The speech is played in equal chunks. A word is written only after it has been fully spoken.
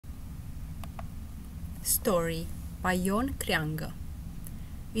Story by Ion Creanga.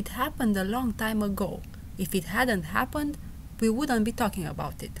 It happened a long time ago. If it hadn't happened, we wouldn't be talking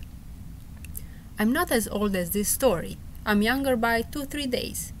about it. I'm not as old as this story. I'm younger by 2-3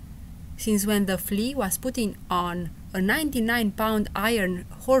 days. Since when the flea was putting on a 99-pound iron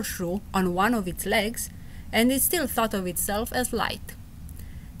horseshoe on one of its legs, and it still thought of itself as light.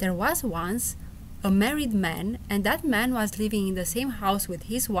 There was once a married man, and that man was living in the same house with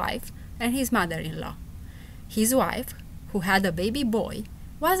his wife and his mother-in-law. His wife, who had a baby boy,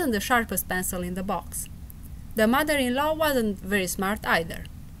 wasn't the sharpest pencil in the box. The mother-in-law wasn't very smart either.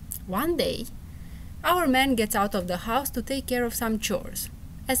 One day, our man gets out of the house to take care of some chores,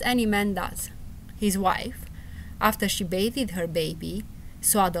 as any man does. His wife, after she bathed her baby,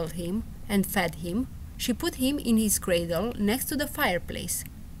 swaddled him, and fed him, she put him in his cradle next to the fireplace,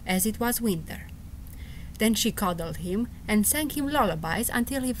 as it was winter. Then she coddled him and sang him lullabies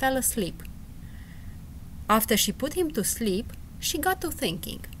until he fell asleep. After she put him to sleep, she got to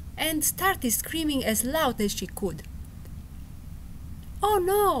thinking and started screaming as loud as she could. "Oh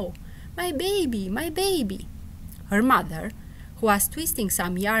no! My baby! My baby!" Her mother, who was twisting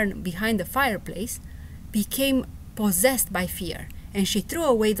some yarn behind the fireplace, became possessed by fear, and she threw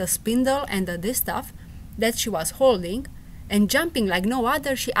away the spindle and the distaff that she was holding, and jumping like no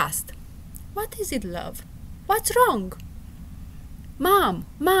other, she asked, "What is it, love? What's wrong?" "Mom!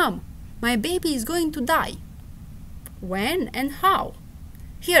 Mom! My baby is going to die." "When and how?"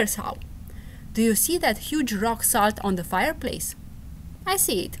 "Here's how. Do you see that huge rock salt on the fireplace?" "I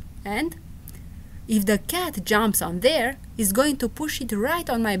see it. And?" "If the cat jumps on there, it's going to push it right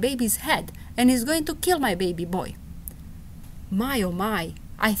on my baby's head and is going to kill my baby boy." "My, oh my,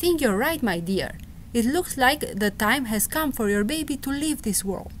 I think you're right, my dear. It looks like the time has come for your baby to leave this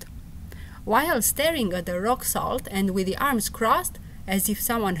world." While staring at the rock salt and with the arms crossed, as if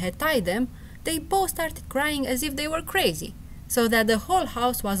someone had tied them, they both started crying as if they were crazy, so that the whole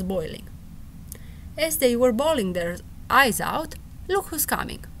house was boiling. As they were bawling their eyes out, look who's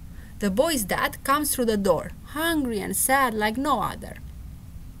coming. The boy's dad comes through the door, hungry and sad like no other.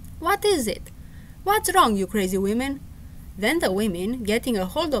 "What is it? What's wrong, you crazy women?" Then the women, getting a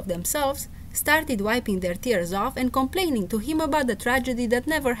hold of themselves, started wiping their tears off and complaining to him about the tragedy that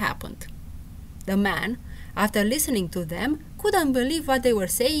never happened. The man, after listening to them, couldn't believe what they were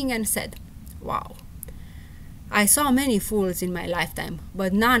saying and said, "Wow, I saw many fools in my lifetime,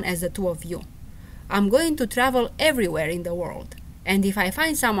 but none as the two of you. I'm going to travel everywhere in the world, and if I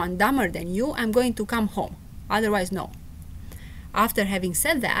find someone dumber than you, I'm going to come home. Otherwise, no." After having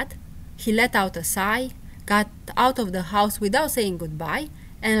said that, he let out a sigh, got out of the house without saying goodbye,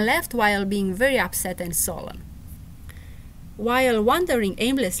 and left while being very upset and sullen. While wandering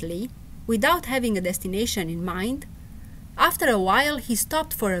aimlessly, without having a destination in mind, after a while he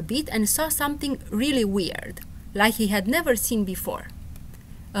stopped for a bit and saw something really weird, like he had never seen before.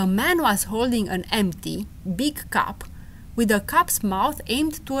 A man was holding an empty, big cup, with the cup's mouth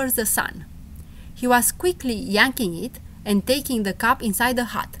aimed towards the sun. He was quickly yanking it and taking the cup inside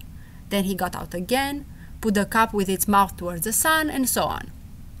the hut. Then he got out again, put the cup with its mouth towards the sun, and so on.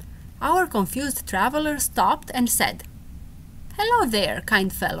 Our confused traveler stopped and said, "Hello there,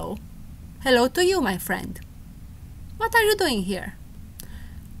 kind fellow." "Hello to you, my friend." "What are you doing here?"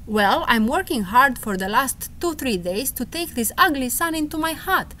 "Well, I'm working hard for the last 2-3 days to take this ugly sun into my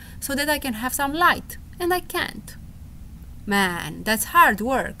hut so that I can have some light, and I can't." "Man, that's hard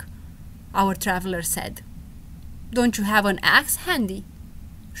work," our traveler said. "Don't you have an axe handy?"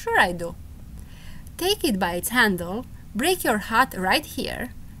 "Sure I do." "Take it by its handle, break your hut right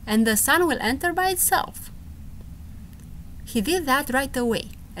here, and the sun will enter by itself." He did that right away,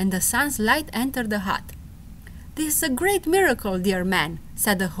 and the sun's light entered the hut. "This is a great miracle, dear man,"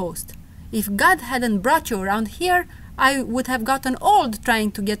 said the host. "If God hadn't brought you around here, I would have gotten old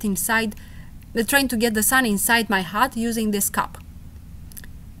trying to get the sun inside my hut using this cup."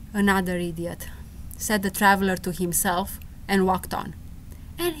 "Another idiot," said the traveler to himself, and walked on.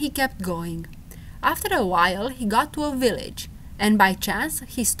 And he kept going. After a while he got to a village, and by chance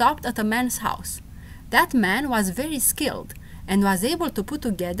he stopped at a man's house. That man was very skilled, and was able to put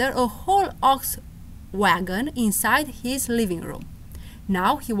together a whole ox wagon inside his living room.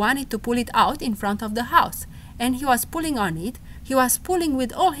 Now he wanted to pull it out in front of the house, and he was pulling on it. He was pulling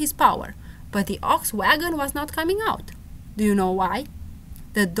with all his power, but the ox wagon was not coming out. Do you know why?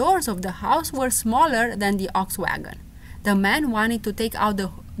 The doors of the house were smaller than the ox wagon. The man wanted to take out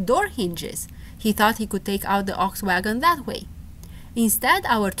the door hinges. He thought he could take out the ox wagon that way. Instead,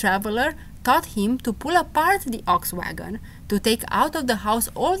 our traveler taught him to pull apart the ox wagon, to take out of the house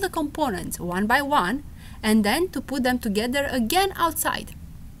all the components one by one, and then to put them together again outside.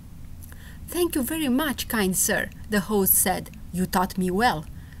 "Thank you very much, kind sir," the host said. "You taught me well.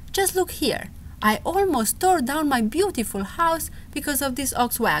 Just look here. I almost tore down my beautiful house because of this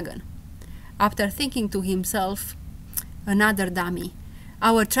ox wagon." After thinking to himself, "Another dummy,"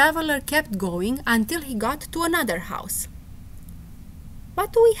 our traveler kept going until he got to another house.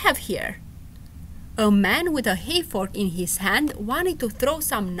 What do we have here? A man with a hay fork in his hand wanted to throw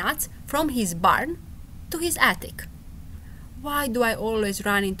some nuts from his barn to his attic. "Why do I always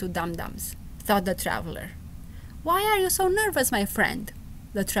run into dum-dums?" thought the traveler. "Why are you so nervous, my friend?"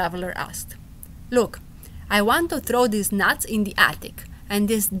 the traveler asked. "Look, I want to throw these nuts in the attic, and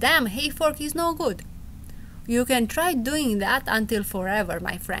this damn hay fork is no good." "You can try doing that until forever,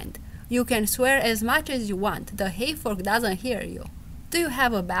 my friend. You can swear as much as you want. The hay fork doesn't hear you. Do you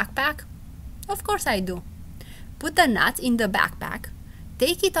have a backpack?" "Of course I do." "Put the nuts in the backpack,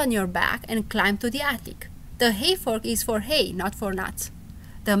 take it on your back, and climb to the attic. The hay fork is for hay, not for nuts."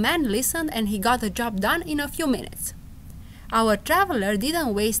 The man listened, and he got the job done in a few minutes. Our traveler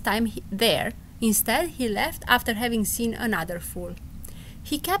didn't waste time there. Instead, he left after having seen another fool.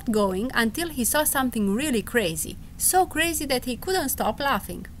 He kept going until he saw something really crazy, so crazy that he couldn't stop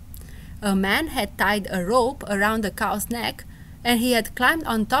laughing. A man had tied a rope around a cow's neck, and he had climbed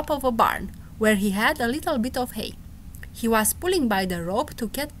on top of a barn, where he had a little bit of hay. He was pulling by the rope to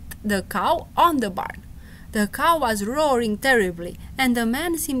get the cow on the barn. The cow was roaring terribly, and the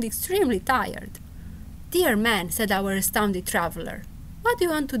man seemed extremely tired. "Dear man," said our astounded traveler, "what do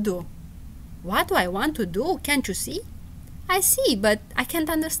you want to do?" "What do I want to do? Can't you see?" "I see, but I can't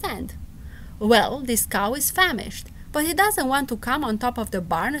understand." "Well, this cow is famished, but he doesn't want to come on top of the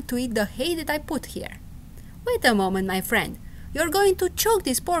barn to eat the hay that I put here." "Wait a moment, my friend. You're going to choke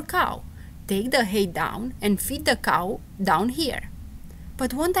this poor cow. Take the hay down and feed the cow down here."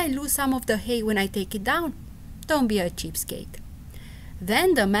 "But won't I lose some of the hay when I take it down?" "Don't be a cheapskate."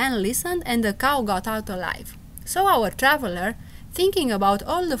 Then the man listened, and the cow got out alive. So our traveler, thinking about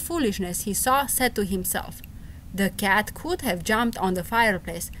all the foolishness he saw, said to himself, "The cat could have jumped on the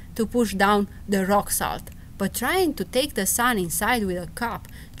fireplace to push down the rock salt, but trying to take the sun inside with a cup,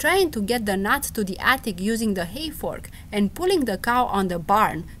 trying to get the nuts to the attic using the hay fork, and pulling the cow on the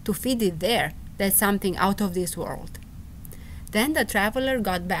barn to feed it there, that's something out of this world." Then the traveler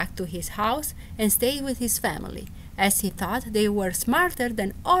got back to his house and stayed with his family, as he thought they were smarter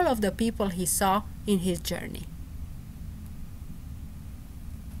than all of the people he saw in his journey.